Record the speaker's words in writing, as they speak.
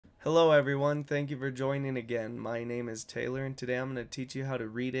Hello everyone, thank you for joining again. My name is Taylor and today I'm going to teach you how to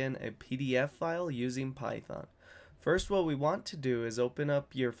read in a PDF file using Python. First, what we want to do is open up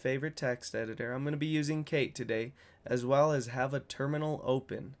your favorite text editor. I'm going to be using Kate today, as well as have a terminal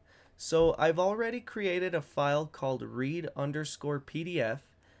open. So I've already created a file called read_PDF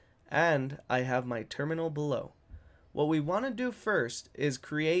and I have my terminal below. What we want to do first is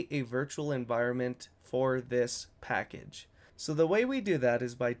create a virtual environment for this package. So the way we do that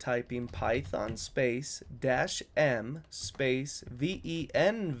is by typing python space -m space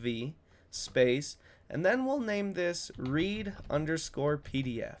venv space, and then we'll name this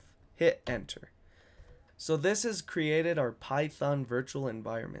read_PDF. Hit enter. So this has created our Python virtual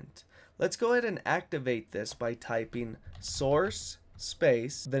environment. Let's go ahead and activate this by typing source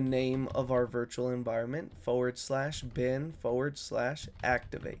space the name of our virtual environment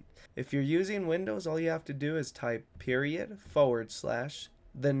 /bin/activate. If you're using Windows, all you have to do is type period /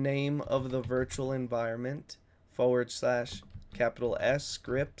 the name of the virtual environment /S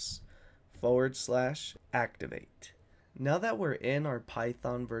scripts /activate. Now that we're in our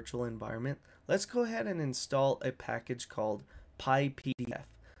Python virtual environment, let's go ahead and install a package called PyPDF.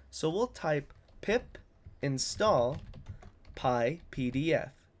 So we'll type pip install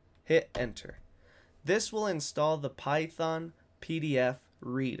PyPDF. Hit enter. This will install the Python PDF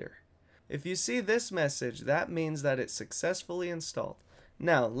reader. If you see this message, that means that it's successfully installed.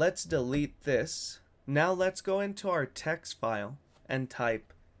 Now let's delete this. Now let's go into our text file and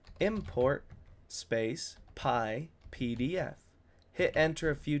type import space PyPDF. Hit enter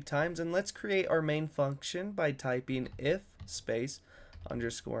a few times and let's create our main function by typing if space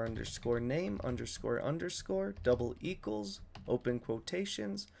 __name__ double equals open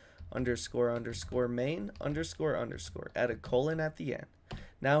quotations __main __. Add a colon at the end.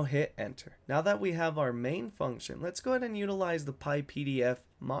 Now hit enter. Now that we have our main function, let's go ahead and utilize the PyPDF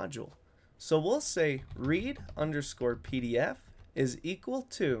module. So we'll say read_PDF is equal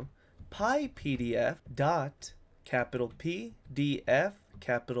to PyPDF dot PDF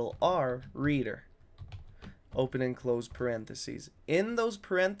reader. Open and close parentheses. In those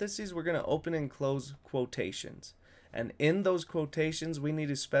parentheses, we're going to open and close quotations. And in those quotations, we need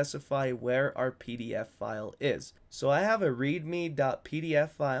to specify where our PDF file is. So I have a readme.pdf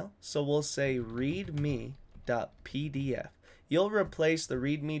file, so we'll say readme.pdf. You'll replace the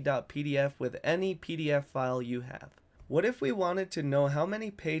readme.pdf with any PDF file you have. What if we wanted to know how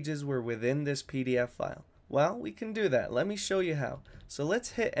many pages were within this PDF file? Well, we can do that. Let me show you how. So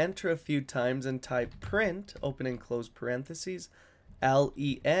let's hit enter a few times and type print, open and close parentheses,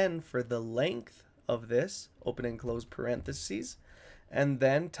 len for the length of this, open and close parentheses, and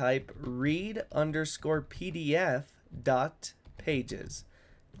then type read_PDF dot pages.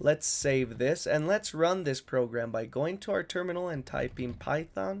 Let's save this and let's run this program by going to our terminal and typing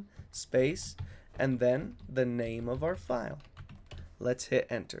python space and then the name of our file. Let's hit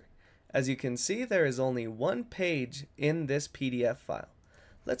enter. As you can see, there is only one page in this PDF file.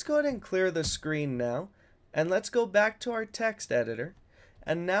 Let's go ahead and clear the screen now, and let's go back to our text editor.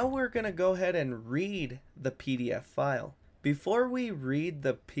 And now we're going to go ahead and read the PDF file. Before we read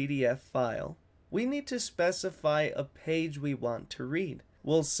the PDF file, we need to specify a page we want to read.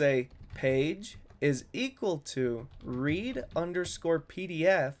 We'll say page is equal to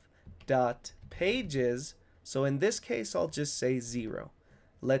read_PDF dot pages. So in this case, I'll just say 0.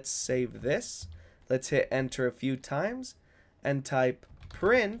 Let's save this. Let's hit enter a few times and type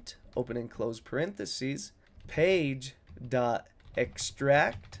print, open and close parentheses, page dot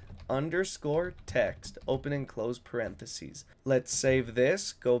extract_text, open and close parentheses. Let's save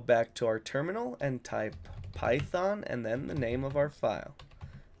this, go back to our terminal and type python and then the name of our file.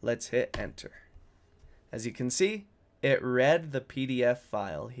 Let's hit enter. As you can see, it read the PDF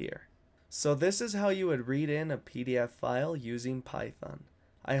file here. So this is how you would read in a PDF file using Python.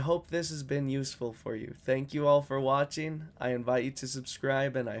 I hope this has been useful for you. Thank you all for watching. I invite you to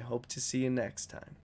subscribe and I hope to see you next time.